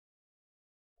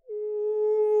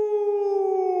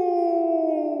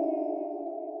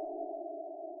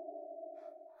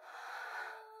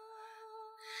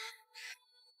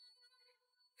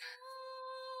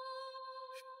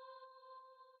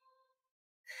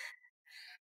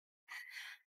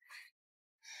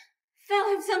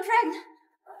Phillips, I'm pregnant.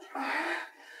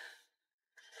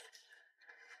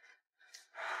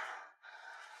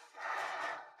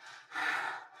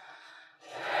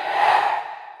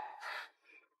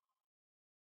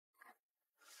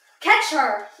 Catch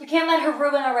her! You can't let her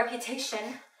ruin our reputation.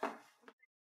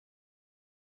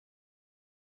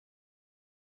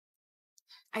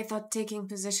 I thought taking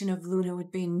possession of Luna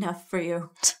would be enough for you.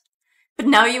 But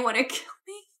now you want to kill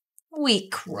me?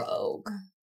 Weak rogue.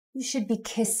 You should be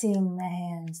kissing the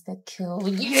hands that kill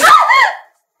you.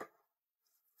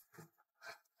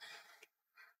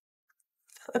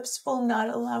 Phillips will not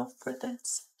allow for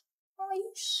this. Are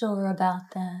you sure about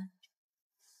that?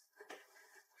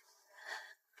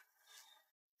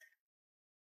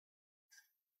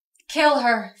 Kill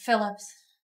her, Phillips,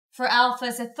 for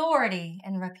Alpha's authority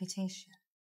and reputation.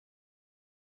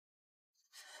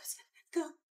 Go,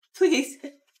 please,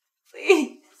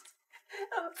 please.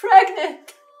 I'm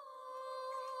pregnant.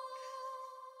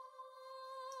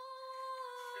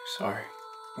 I'm sorry,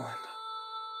 Melinda.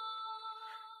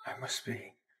 I must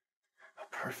be a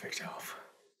perfect elf.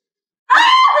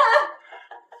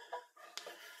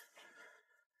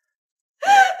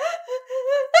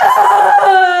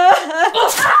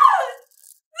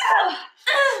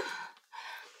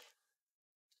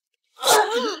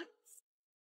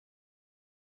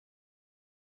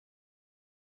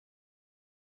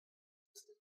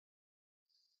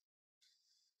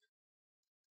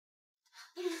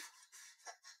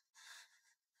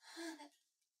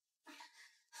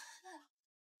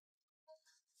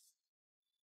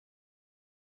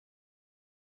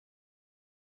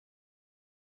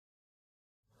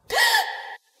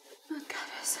 Oh,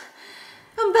 goddess.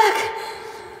 I'm back.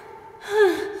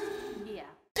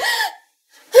 Yeah.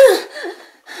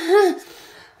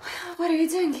 What are you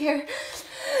doing here?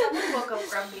 Someone woke up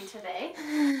grumpy today.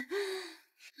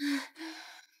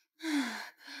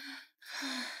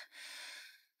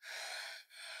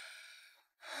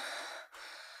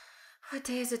 What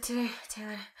day is it today,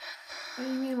 Taylor? What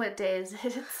do you mean, what day is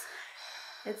it?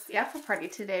 It's the Alpha party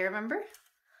today, remember?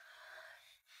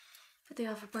 But the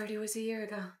Alpha party was a year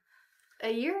ago.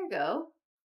 A year ago?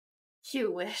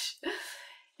 You wish.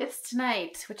 It's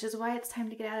tonight, which is why it's time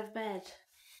to get out of bed.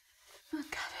 Oh,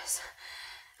 goddess.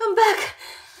 I'm back.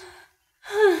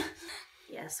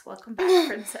 Yes, welcome back,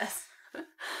 princess.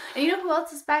 And you know who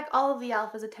else is back? All of the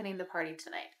Alphas attending the party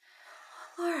tonight.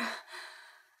 Laura.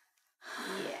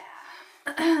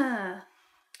 Yeah.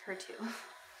 Her too.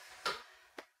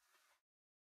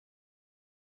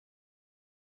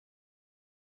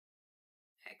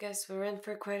 I guess we're in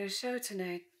for quite a show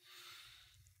tonight.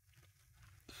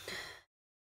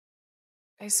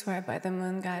 I swear by the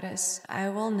moon goddess, I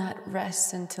will not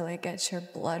rest until I get your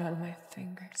blood on my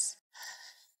fingers.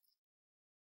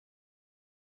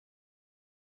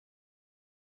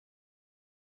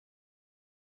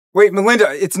 Wait,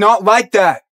 Melinda, it's not like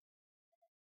that!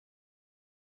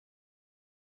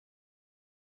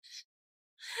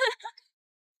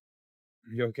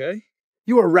 You okay?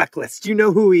 You are reckless. Do you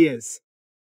know who he is?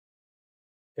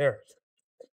 Garrett.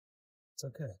 It's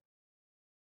okay.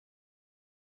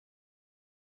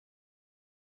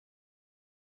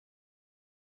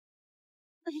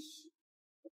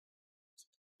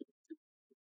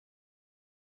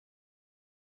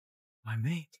 My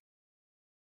mate.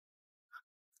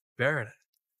 Barrett.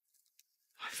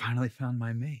 I finally found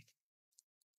my mate.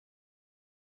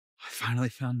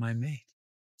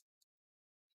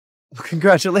 Well,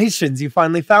 congratulations, you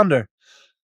finally found her.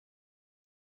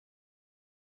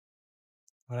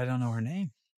 But I don't know her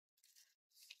name.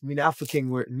 I mean, Alpha King,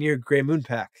 we're near Grey Moon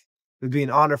Pack. It would be an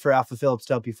honor for Alpha Phillips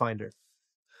to help you find her.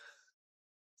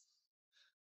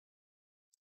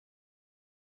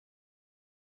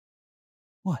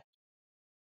 What?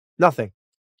 Nothing.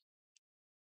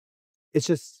 It's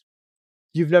just,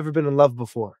 you've never been in love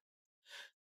before.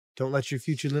 Don't let your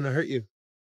future Luna hurt you.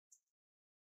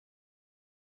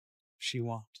 She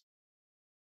won't.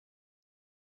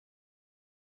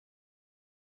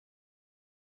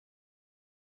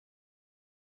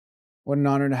 What an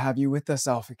honor to have you with us,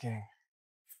 Alpha King.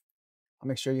 I'll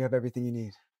make sure you have everything you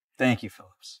need. Thank you,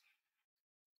 Phillips.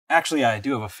 Actually, I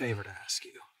do have a favor to ask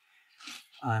you.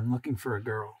 I'm looking for a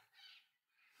girl.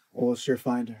 We'll sure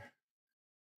find her.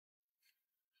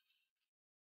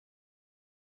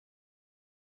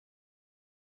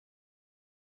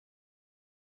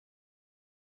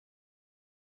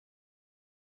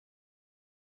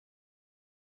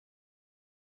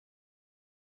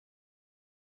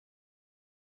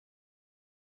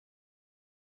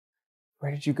 Where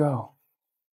did you go?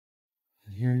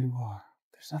 And here you are.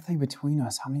 There's nothing between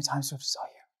us. How many times do I have to tell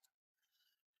you?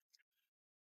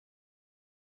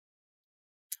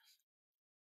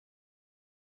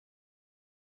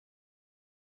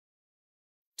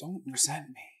 Don't resent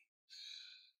me.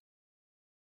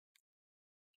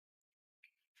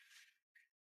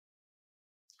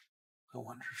 I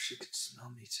wonder if she could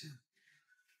smell me too.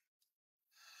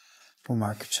 We'll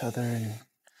mark each other and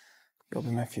you'll be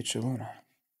my future Luna.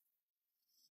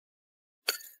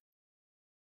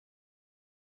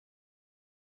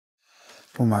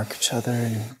 We'll mark each other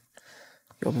and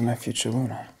you'll be my future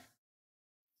Luna.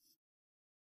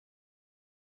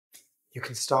 You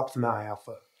can stop them now,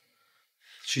 Alpha.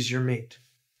 She's your mate.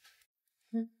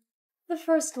 The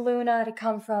first Luna to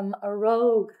come from a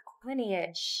rogue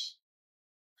lineage.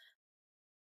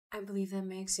 I believe that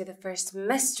makes you the first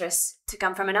mistress to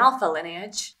come from an alpha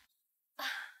lineage.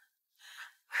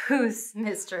 Who's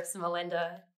Mistress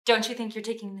Melinda? Don't you think you're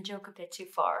taking the joke a bit too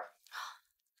far?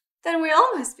 Then we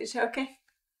all must be joking.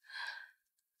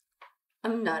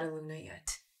 I'm not a Luna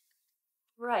yet.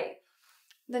 Right.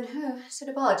 Then who should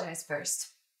apologize first?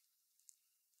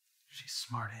 She's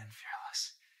smart and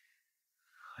fearless.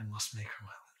 I must make her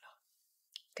my Luna.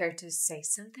 Care to say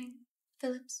something,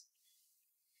 Phillips?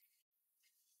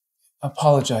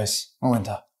 Apologize,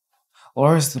 Melinda.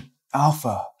 Laura's the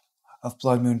alpha of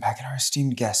Blood Moon Pack and our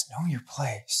esteemed guest. Know your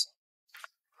place.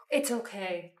 It's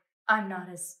okay. I'm not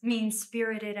as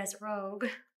mean-spirited as Rogue.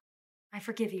 I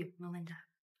forgive you, Melinda.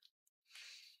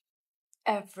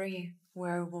 Every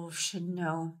werewolf should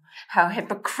know how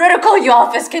hypocritical you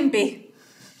alphas can be.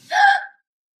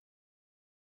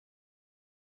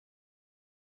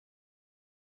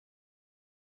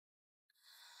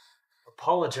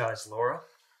 Apologize, Laura.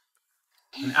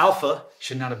 An alpha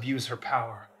should not abuse her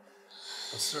power,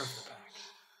 but serve the pack.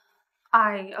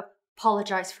 I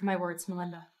apologize for my words,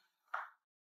 Melinda.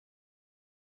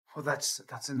 Well, that's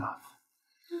enough.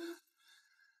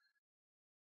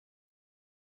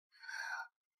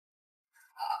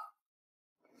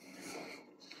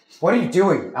 What are you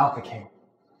doing, Alpha King?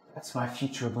 That's my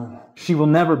future Luna. She will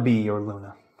never be your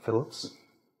Luna, Phillips.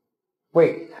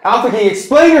 Wait, Alpha King,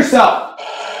 explain yourself!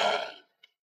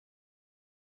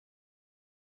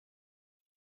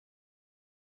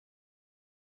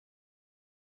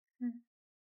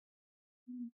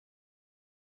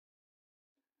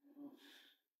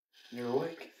 You're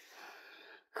awake.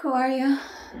 Who are you?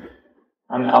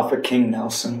 I'm Alpha King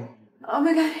Nelson. Oh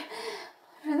my god.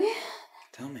 Really?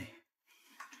 Tell me.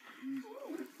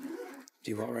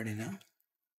 Do you already know?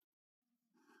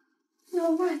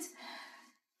 No, what?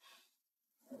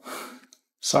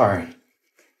 Sorry.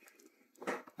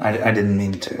 I didn't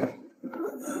mean to.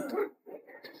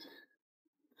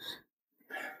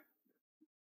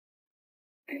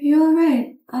 Are you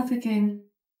alright, Alpha King?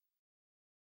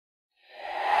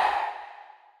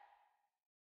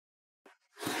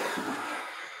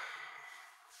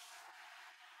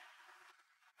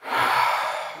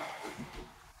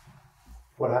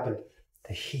 What happened?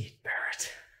 The heat,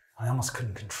 Barrett. I almost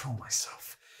couldn't control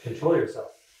myself. Control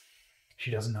yourself.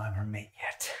 She doesn't know I'm her mate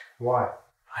yet. Why?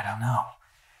 I don't know.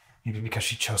 Maybe because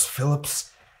she chose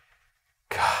Phillips.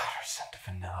 God, her scent of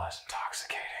vanilla is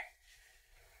intoxicating.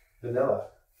 Vanilla.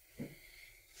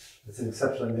 It's an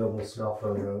exceptionally noble smell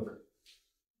for a rogue.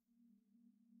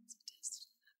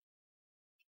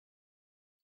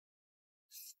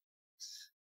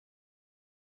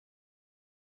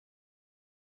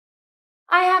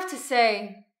 I have to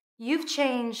say, you've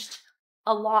changed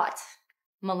a lot,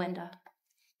 Melinda.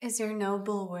 Is your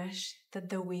noble wish that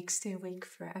the weak stay weak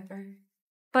forever?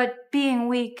 But being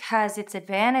weak has its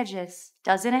advantages,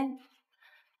 doesn't it?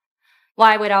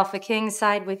 Why would Alpha King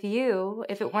side with you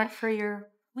if it weren't for your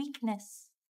weakness?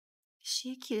 Is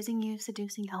she accusing you of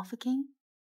seducing Alpha King?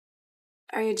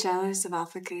 Are you jealous of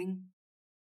Alpha King?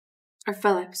 Or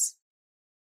Phillips?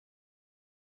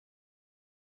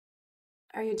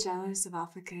 Are you jealous of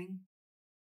Alpha King?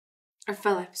 Or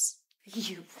Phillips?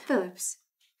 You. Phillips,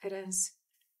 it is.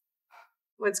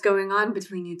 What's going on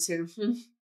between you two?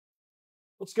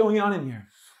 What's going on in here?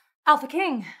 Alpha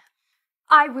King,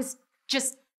 I was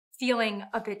just feeling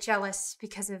a bit jealous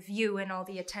because of you and all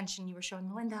the attention you were showing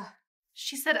Melinda.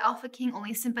 She said Alpha King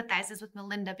only sympathizes with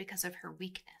Melinda because of her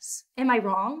weakness. Am I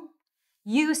wrong?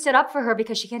 You stood up for her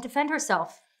because she can't defend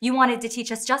herself. You wanted to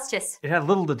teach us justice. It had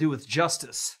little to do with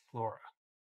justice, Laura.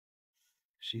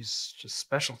 She's just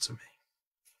special to me.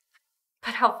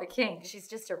 But Alpha King, she's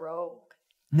just a rogue.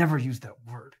 Never use that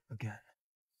word again.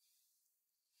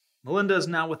 Melinda is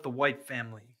now with the White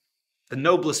family, the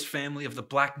noblest family of the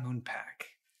Black Moon Pack.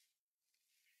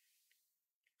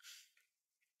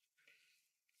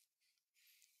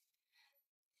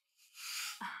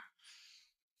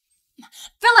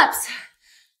 Phillips!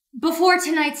 Before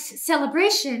tonight's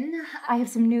celebration, I have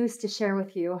some news to share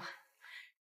with you.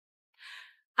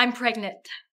 I'm pregnant.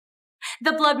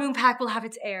 The Blood Moon Pack will have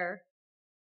its heir.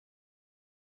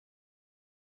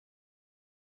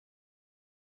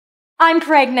 I'm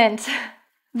pregnant.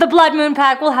 The Blood Moon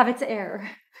Pack will have its heir.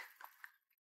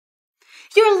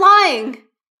 You're lying!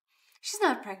 She's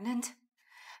not pregnant.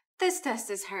 This test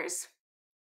is hers.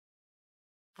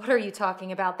 What are you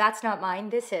talking about? That's not mine.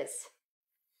 This is.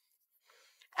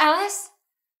 Alice?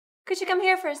 Could you come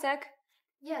here for a sec?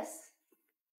 Yes.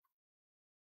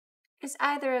 Is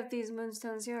either of these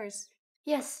moonstones yours?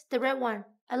 Yes, the red one.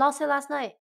 I lost it last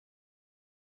night.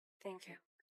 Thank you.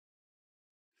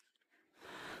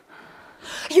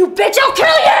 You bitch, I'll kill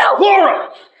you! Laura!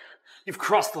 You've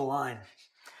crossed the line.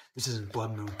 This isn't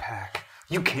Blood Moon Pack.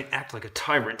 You can't act like a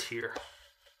tyrant here.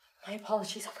 My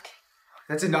apologies, Alpha King.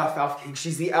 That's enough, Alpha King.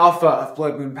 She's the alpha of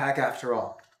Blood Moon Pack after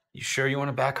all. You sure you want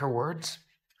to back her words?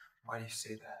 Why do you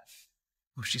say that?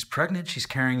 Well, if she's pregnant, she's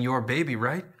carrying your baby,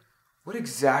 right? What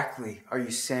exactly are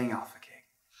you saying, Alpha King?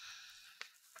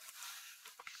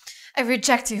 I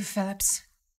reject you, Phillips.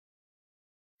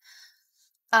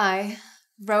 I,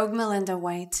 Rogue Melinda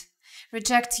White,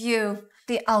 reject you,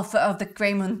 the alpha of the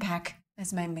Grey Moon Pack,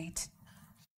 as my mate.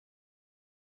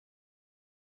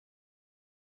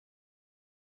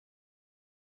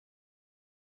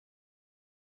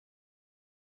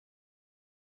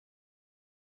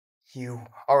 You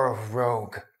are a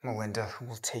rogue, Melinda. Who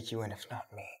will take you in if not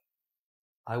me?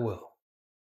 I will.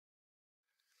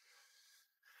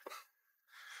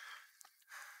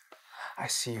 I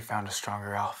see you found a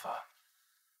stronger alpha.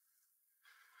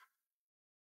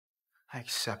 I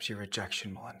accept your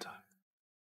rejection, Melinda.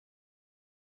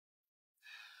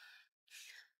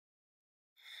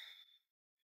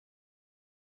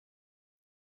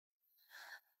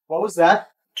 What was that?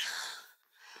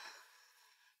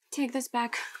 Take this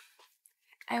back.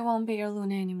 I won't be your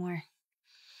Luna anymore.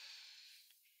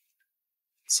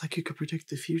 It's like you could predict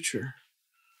the future.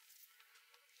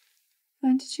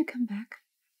 When did you come back?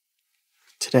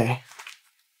 Today.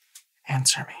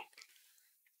 Answer me.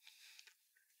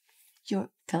 You're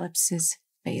Phillips's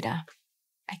beta.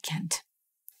 I can't.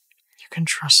 You can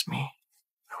trust me.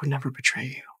 I would never betray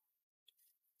you.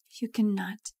 You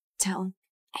cannot tell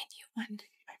anyone.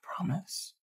 I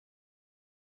promise.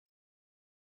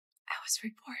 I was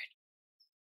reborn.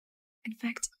 In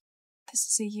fact, this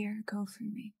is a year ago for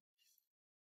me.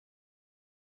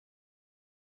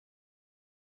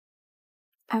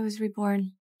 I was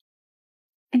reborn.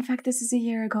 In fact, this is a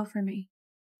year ago for me.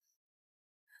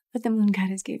 But the moon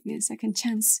goddess gave me a second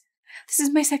chance. This is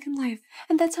my second life,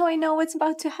 and that's how I know what's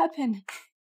about to happen.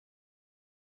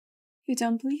 You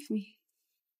don't believe me?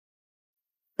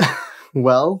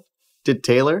 Well, did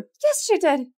Taylor? Yes, she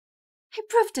did. I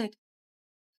proved it.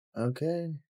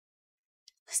 Okay.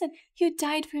 Listen, you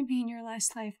died for me in your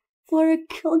last life. Flora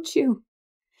killed you.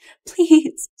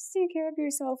 Please, just take care of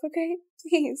yourself, okay?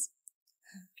 Please.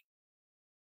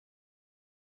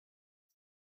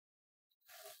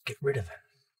 Get rid of it.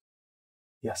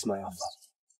 Yes, my alpha.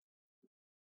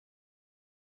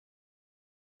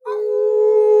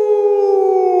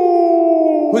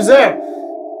 Who's there?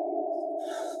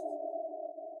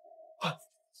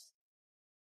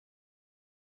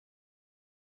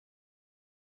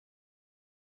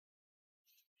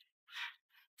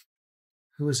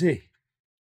 Who is he?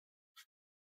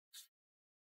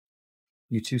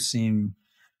 You two seem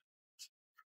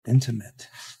intimate.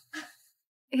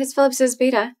 He's Phillips's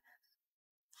beta.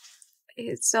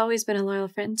 It's always been a loyal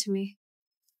friend to me.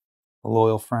 A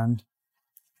loyal friend?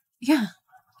 Yeah.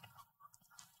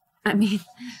 I mean...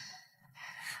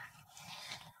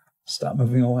 Stop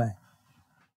moving away.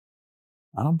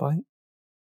 I don't bite.